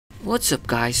What's up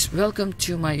guys, welcome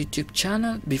to my YouTube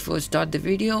channel. Before I start the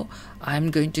video, I'm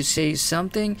going to say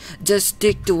something. Just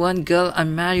stick to one girl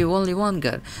and marry only one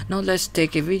girl. Now let's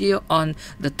take a video on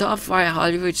the top 5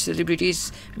 Hollywood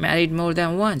celebrities married more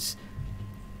than once.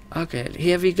 Okay,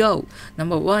 here we go.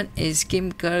 Number 1 is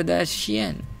Kim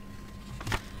Kardashian.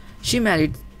 She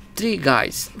married 3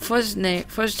 guys. First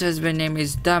husband name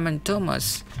is Damon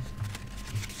Thomas.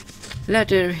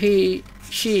 Later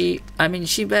she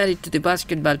married to the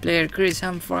basketball player Chris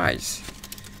Humphries.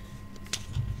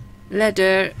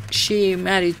 Later, she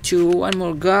married to one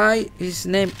more guy. His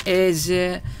name is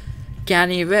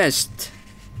Kanye West.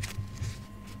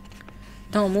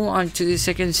 Now move on to the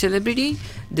second celebrity,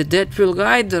 the Deadpool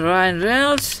guy, the Ryan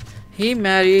Reynolds. He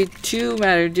married 2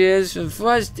 marriages.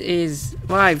 First his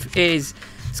wife is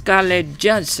Scarlett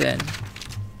Johansson.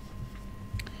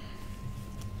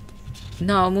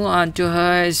 Now move on to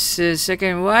her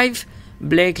second wife,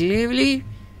 Blake Lively.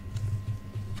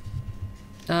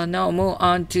 Now move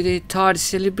on to the third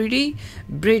celebrity,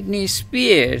 Britney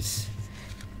Spears.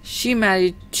 She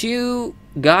married 2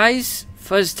 guys.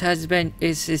 First husband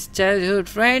is his childhood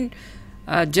friend,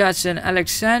 Jason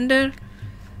Alexander.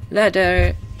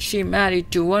 Later, she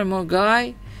married to one more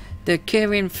guy, the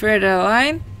Kevin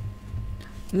Federline.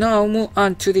 Now move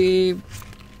on to the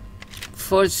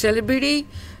fourth celebrity,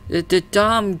 the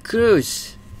Tom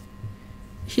Cruise.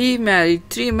 He married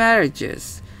 3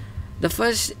 marriages. The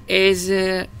first is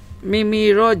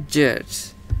Mimi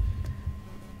Rogers.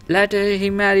 Later he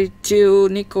married to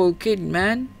Nicole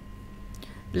Kidman.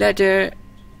 Later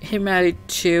he married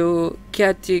to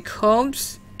Katie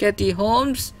Holmes.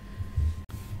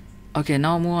 Okay,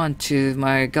 now move on to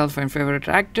my girlfriend favorite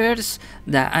actors,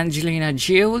 the Angelina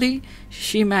Jolie.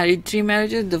 She married 3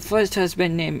 marriages. The first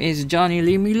husband name is Johnny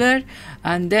Lee Miller,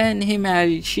 and then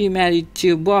she married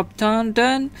to Bob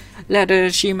Thornton. Later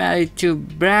she married to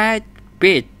Brad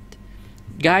Pitt.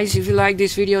 Guys, if you like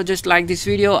this video, just like this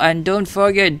video and don't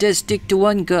forget, just stick to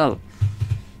one girl.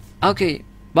 Okay,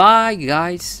 bye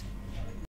guys.